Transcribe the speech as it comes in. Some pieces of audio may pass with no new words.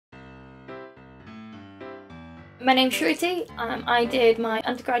My name's Shruti. I did my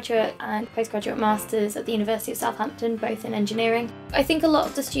undergraduate and postgraduate masters at the University of Southampton, both in engineering. I think a lot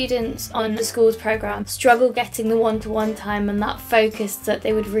of the students on the schools programme struggle getting the one-to-one time and that focus that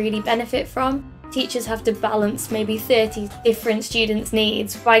they would really benefit from. Teachers have to balance maybe 30 different students'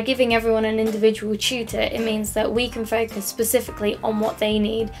 needs. By giving everyone an individual tutor, it means that we can focus specifically on what they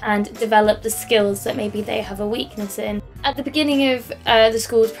need and develop the skills that maybe they have a weakness in. At the beginning of the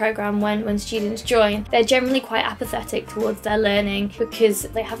schools programme, when students join, they're generally quite apathetic towards their learning because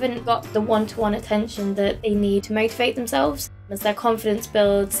they haven't got the one-to-one attention that they need to motivate themselves. As their confidence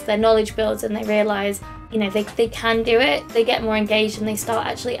builds, their knowledge builds, and they realise, they can do it, they get more engaged and they start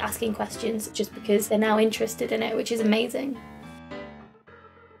actually asking questions just because they're now interested in it, which is amazing.